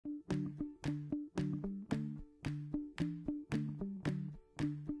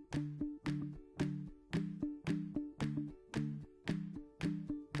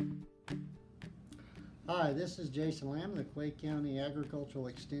Hi, this is Jason Lamb, the Quay County Agricultural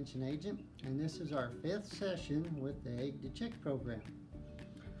Extension Agent, and this is our 5th session with the Egg to Chick program.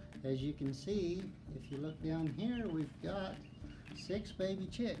 As you can see, if you look down here, we've got 6 baby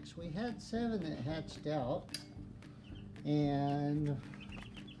chicks. We had 7 that hatched out, and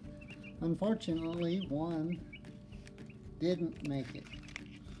unfortunately 1 didn't make it.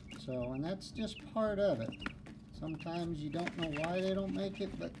 And that's just part of it. Sometimes you don't know why they don't make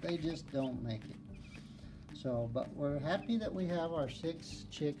it, but they just don't make it. But we're happy that we have our 6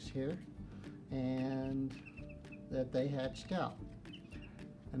 chicks here and that they hatched out.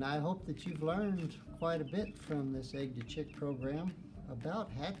 And I hope that you've learned quite a bit from this Egg to Chick program about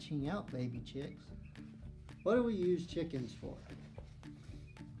hatching out baby chicks. What do we use chickens for?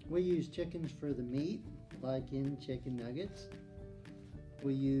 We use chickens for the meat, like in chicken nuggets.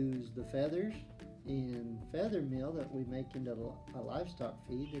 We use the feathers in feather meal that we make into a livestock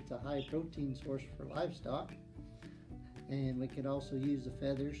feed. It's a high protein source for livestock. And we could also use the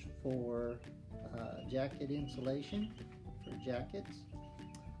feathers for jacket insulation, for jackets,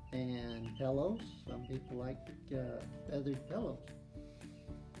 and pillows. Some people like feathered pillows.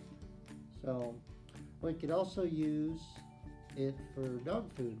 So we could also use it for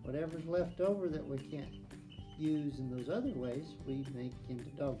dog food. Whatever's left over that we can't use in those other ways, we make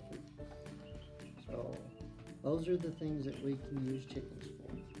into dog food. So those are the things that we can use chickens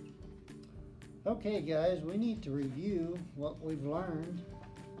for. Okay guys, we need to review what we've learned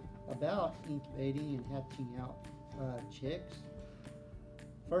about incubating and hatching out chicks.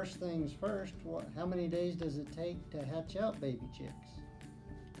 First things first, how many days does it take to hatch out baby chicks?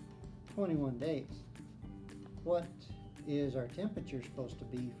 21 days. What is our temperature supposed to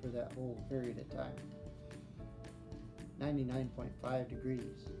be for that whole period of time? 99.5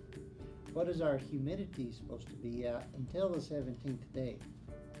 degrees. What is our humidity supposed to be at until the 17th day?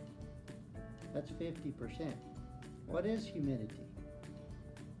 That's 50%. What is humidity?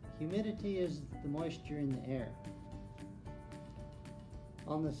 Humidity is the moisture in the air.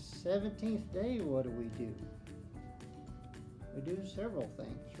 On the 17th day, what do? We do several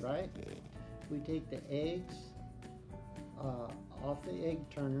things, right? We take the eggs off the egg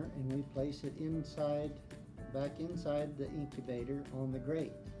turner and we place it back inside the incubator on the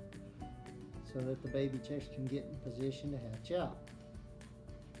grate, so that the baby chicks can get in position to hatch out.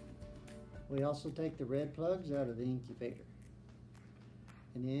 We also take the red plugs out of the incubator,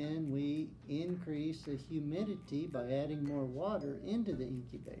 and then we increase the humidity by adding more water into the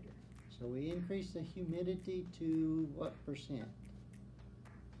incubator. So we increase the humidity to what percent?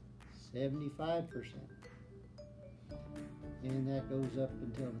 75%. And that goes up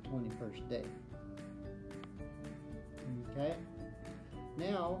until the 21st day. Okay?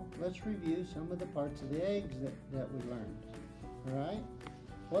 Now, let's review some of the parts of the eggs that we learned. Alright?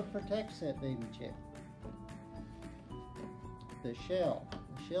 What protects that baby chick? The shell.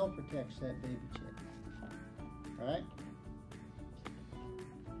 The shell protects that baby chick. Alright?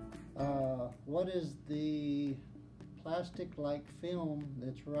 What is the plastic-like film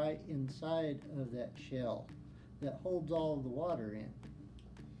that's right inside of that shell that holds all of the water in?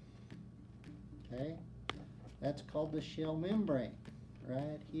 Okay? That's called the shell membrane,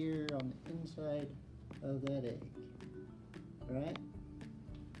 right here on the inside of that egg, right?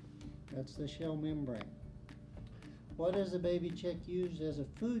 That's the shell membrane. What does the baby chick use as a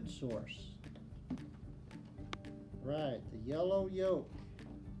food source? Right, the yellow yolk.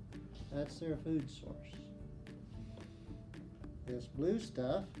 That's their food source. This blue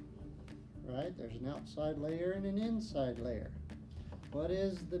stuff, right, there's an outside layer and an inside layer. What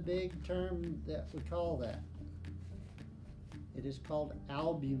is the big term that we call that? It is called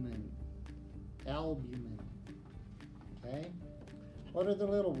albumin. Albumin. Okay? What are the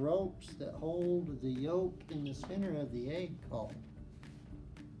little ropes that hold the yolk in the center of the egg called?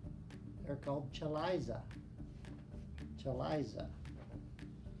 They're called chaliza. Chaliza.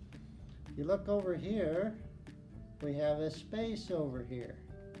 If you look over here, we have a space over here.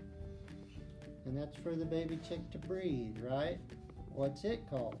 And that's for the baby chick to breathe, right? What's it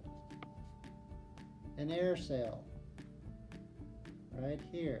called? An air cell. Right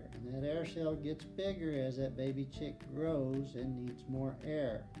here. And that air cell gets bigger as that baby chick grows and needs more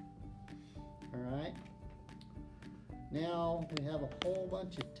air. Alright? Now we have a whole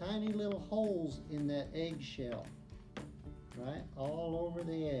bunch of tiny little holes in that egg shell. Right? All over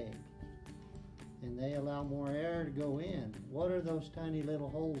the egg. And they allow more air to go in. What are those tiny little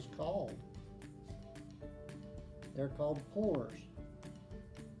holes called? They're called pores.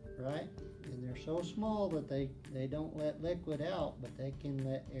 Right? And they're so small that they don't let liquid out, but they can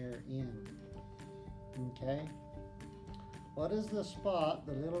let air in. Okay? What is the spot,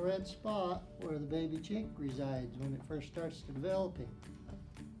 the little red spot, where the baby chick resides when it first starts developing?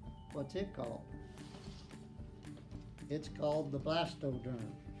 What's it called? It's called the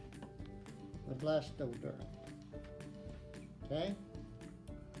blastoderm. The blastoderm. Okay?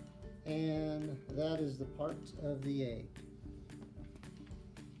 And that is the parts of the egg.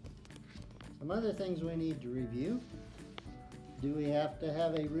 Some other things we need to review. Do we have to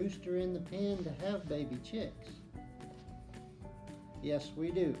have a rooster in the pen to have baby chicks? Yes,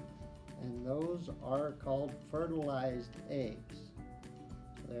 we do. And those are called fertilized eggs.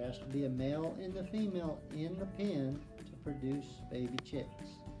 So there has to be a male and a female in the pen to produce baby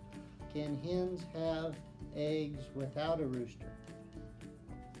chicks. Can hens have eggs without a rooster?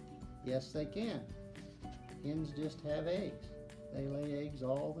 Yes, they can. Hens just have eggs. They lay eggs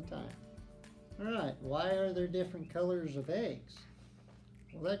all the time. All right, why are there different colors of eggs?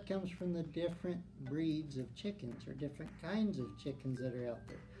 Well, that comes from the different breeds of chickens, or different kinds of chickens that are out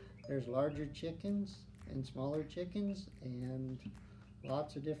there. There's larger chickens and smaller chickens and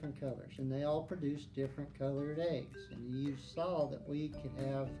lots of different colors, and they all produce different colored eggs. And you saw that we could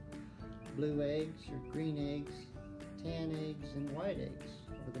have blue eggs or green eggs, tan eggs, and white eggs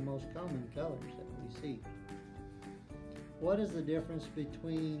are the most common colors that we see. What is the difference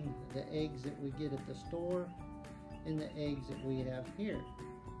between the eggs that we get at the store and the eggs that we have here?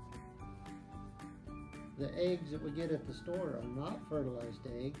 The eggs that we get at the store are not fertilized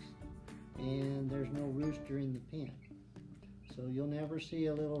eggs, and there's no rooster in the pen. So you'll never see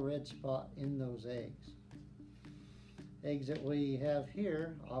a little red spot in those eggs. Eggs that we have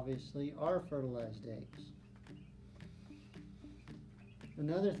here obviously are fertilized eggs.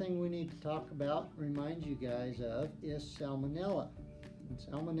 Another thing we need to talk about, remind you guys of, is salmonella. And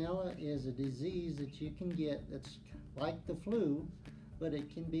salmonella is a disease that you can get that's like the flu, but it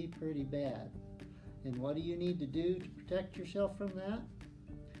can be pretty bad. And what do you need to do to protect yourself from that?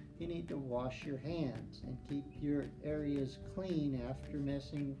 You need to wash your hands and keep your areas clean after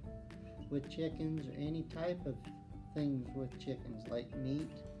messing with chickens or any type of things with chickens, like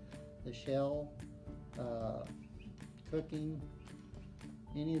meat, the shell, cooking,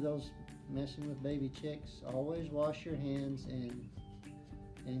 any of those messing with baby chicks. Always wash your hands and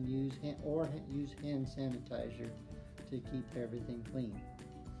use hand sanitizer to keep everything clean.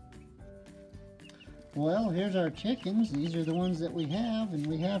 Well, here's our chickens. These are the ones that we have, and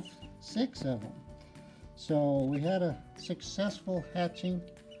we have 6 of them. So we had a successful hatching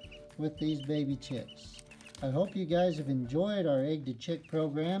with these baby chicks. I hope you guys have enjoyed our egg to chick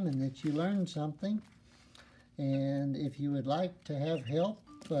program and that you learned something. And if you would like to have help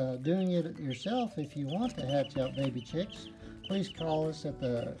doing it yourself, if you want to hatch out baby chicks, please call us at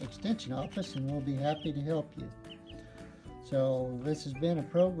the extension office and we'll be happy to help you. So this has been a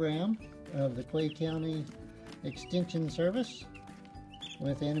program of the Quay County Extension Service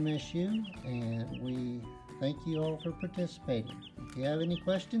with NMSU, and we thank you all for participating. If you have any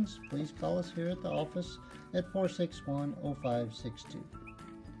questions, please call us here at the office at 461-0562.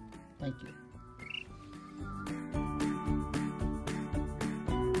 Thank you.